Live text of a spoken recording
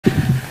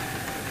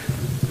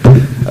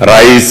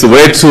Rais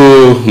wetu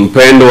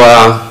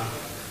mpendwa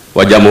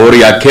wa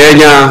Jamhuri ya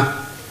Kenya,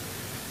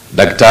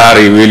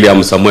 Daktari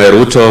William Samoei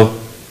RUTO,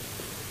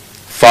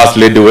 First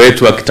Lady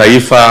wetu wa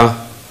kitaifa,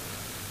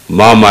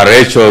 Mama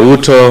Rachel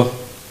RUTO,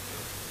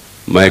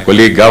 my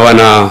colleague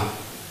governor,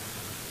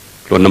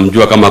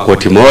 tunamjua kama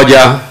koti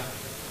moja,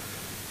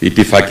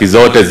 itifaki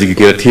zote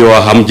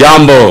zikingatiwa,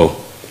 hamjambo,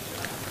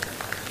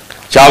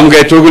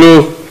 chamge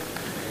tugulu,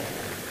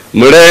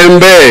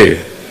 mlembe.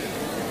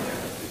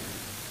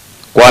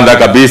 Kwanza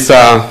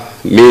kabisa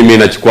mimi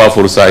nachukua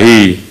fursa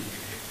hii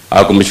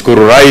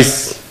kumshukuru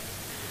rais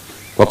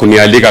kwa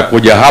kunialika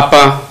kuja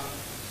hapa,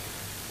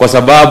 kwa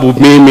sababu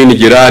mimi ni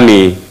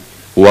jirani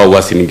wa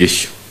Uasin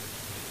Gishu.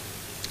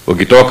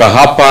 Ukitoka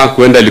hapa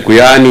kwenda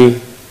Likuyani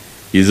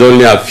is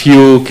only a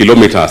few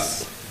kilometers,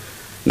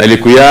 na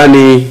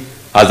Likuyani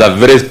has a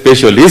very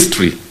special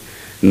history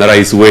na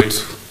rais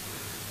wetu,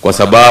 kwa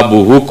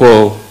sababu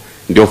huko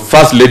ndio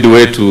First Lady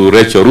wetu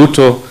Rachel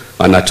RUTO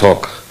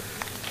anatoka.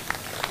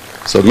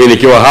 So mimi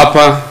nikiwa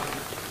hapa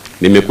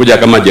nimekuja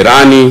kama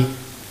jirani,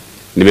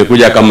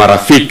 nimekuja kama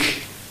rafiki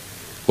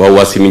wa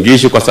Uasin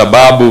Gishu, kwa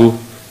sababu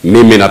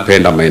mimi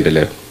napenda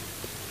maendeleo.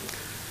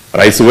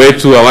 Rais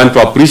wetu, I want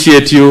to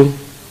appreciate you.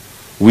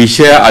 We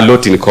share a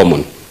lot in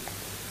common.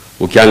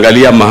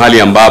 Ukiangalia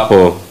mahali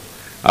ambapo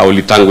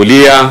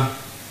ulitangulia,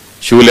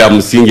 shule ya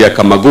msingi ya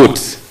Kamagut,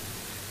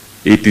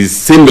 it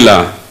is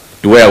similar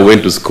to where I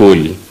went to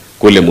school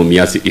kule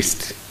Mumias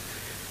East.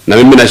 Na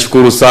mimi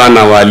nashukuru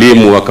sana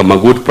walimu wa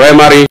Kamagut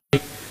Primary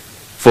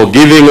for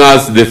giving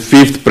us the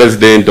 5th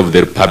president of the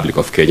Republic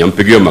of Kenya.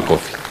 Mpigiwe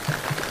makofi.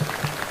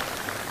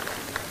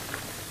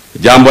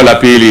 Jambo la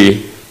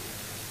pili,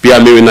 pia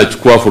mimi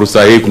nachukua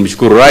fursa hii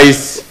kumshukuru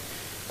rais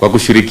kwa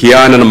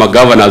kushirikiana na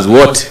magovernors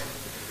wote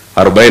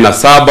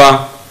 47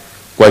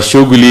 kwa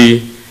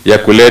shughuli ya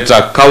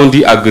kuleta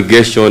county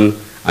aggregation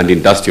and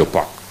industrial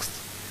parks.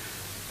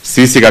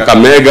 Sisi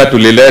Kakamega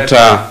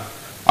tulileta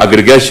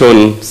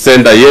aggregation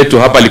center yetu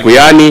hapa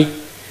Likuyani,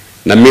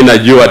 na mimi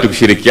najua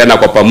tukishirikiana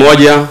kwa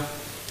pamoja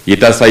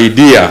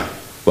itasaidia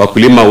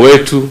wakulima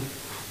wetu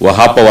wa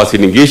hapa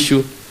Uasin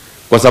Gishu,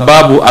 kwa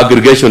sababu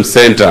aggregation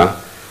center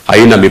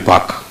haina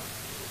mipaka.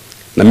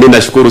 Na mimi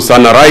nashukuru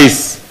sana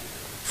rais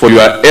for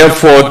your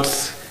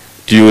efforts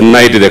to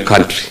unite the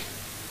country.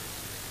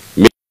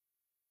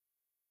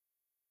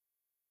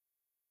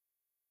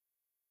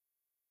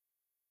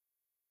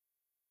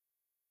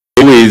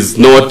 He is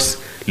not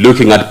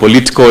looking at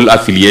political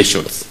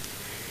affiliations.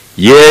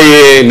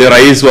 Yeye ni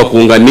rais wa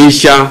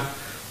kuunganisha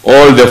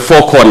all the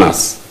four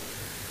corners,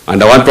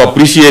 and I want to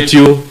appreciate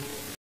you.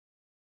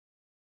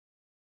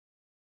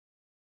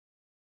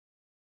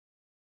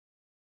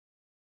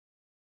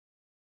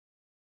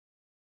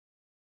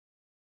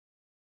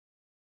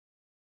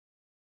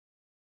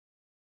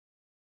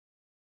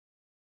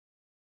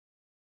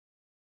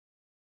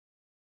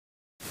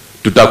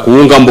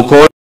 Tutakuunga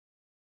mkono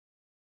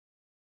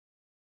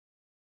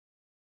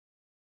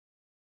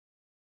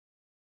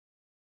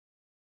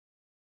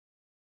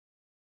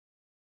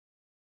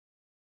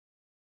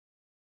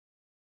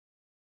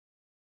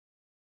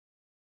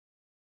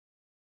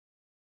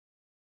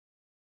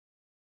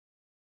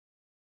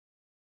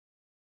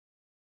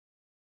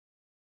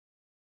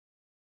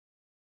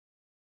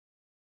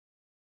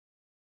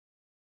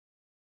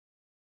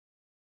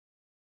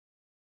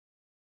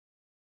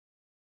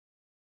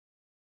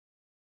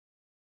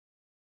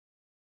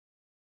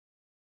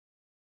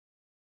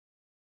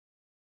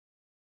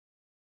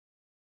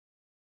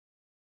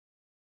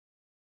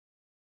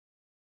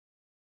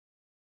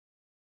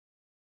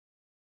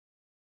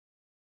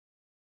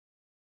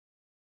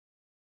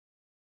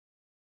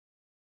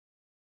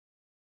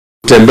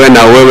kutembea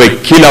na wewe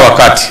kila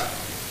wakati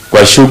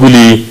kwa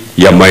shughuli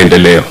ya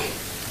maendeleo.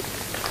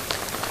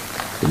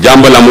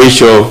 Jambo la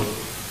mwisho,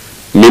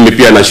 mimi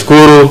pia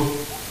nashukuru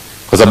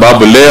kwa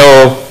sababu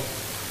leo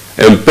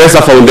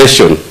M-Pesa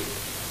Foundation,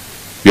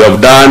 you have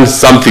done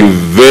something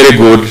very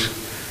good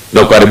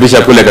na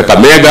kukaribisha kule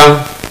Kakamega,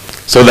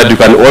 so that you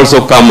can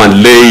also come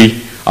and lay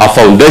a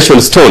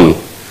foundation stone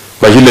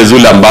kwa zile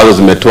zule ambazo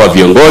zimetoa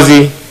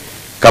viongozi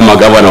kama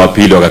governor wa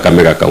pili wa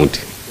Kakamega County.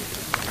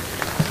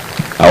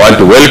 I want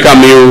to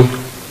welcome you,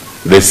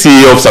 the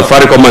CEO of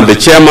Safaricom and the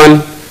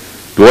chairman,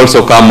 to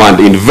also come and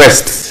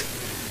invest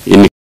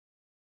in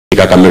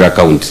Kakamega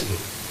County.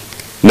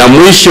 Na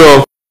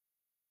mwisho,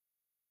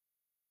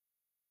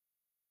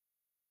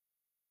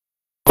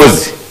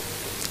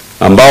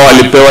 ambao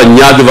walipewa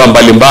nyadhifa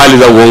mbalimbali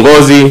za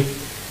uongozi,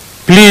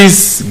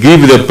 please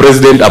give the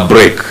president a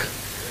break.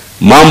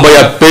 Mambo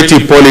ya petty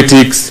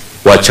politics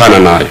wachana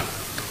nayo.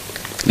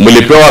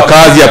 Mlipewa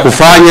kazi ya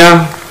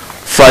kufanya,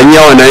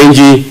 fanyia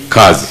wananchi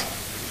kazi.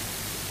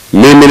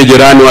 Mimi ni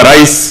jirani wa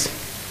rais,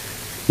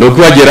 na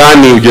ukiwa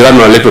jirani, ujirani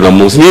unaletwa na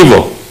Mungu,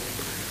 hivyo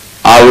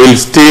I will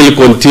still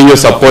continue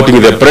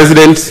supporting the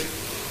president.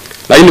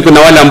 Lakini kuna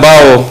wale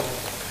ambao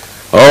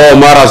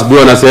mara asubuhi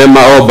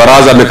wanasema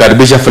Barasa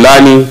amekaribisha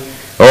fulani,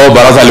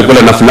 Barasa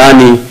alikula na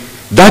fulani.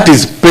 That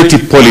is petty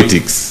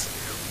politics.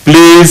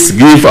 Please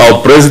give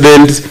our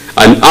president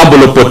an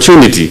ample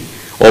opportunity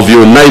of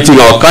uniting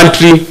our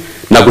country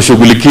na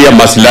kushughulikia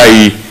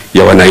maslahi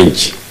ya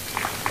wananchi.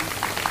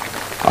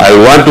 I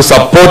want to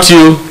support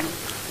you.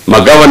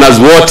 Magovernors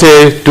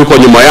wote tuko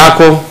nyuma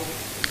yako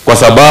kwa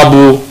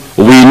sababu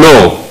we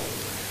know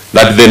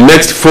that the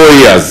next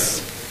 4 years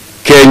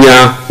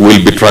Kenya will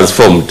be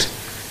transformed.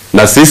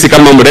 Na sisi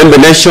kama Mlembe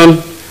Nation,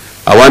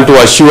 I want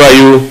to assure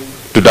you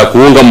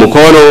tutakuunga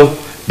mkono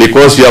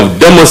because you have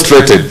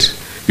demonstrated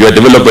your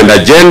development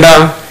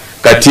agenda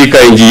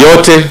katika nchi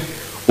yote.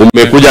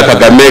 Umekuja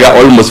Kakamega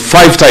almost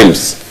 5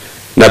 times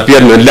na pia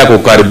tunaendelea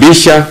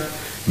kukaribisha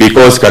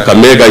because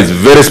Kakamega is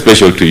very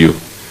special to you.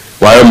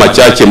 Kwa hiyo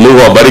machache, Mungu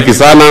awabariki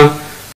sana.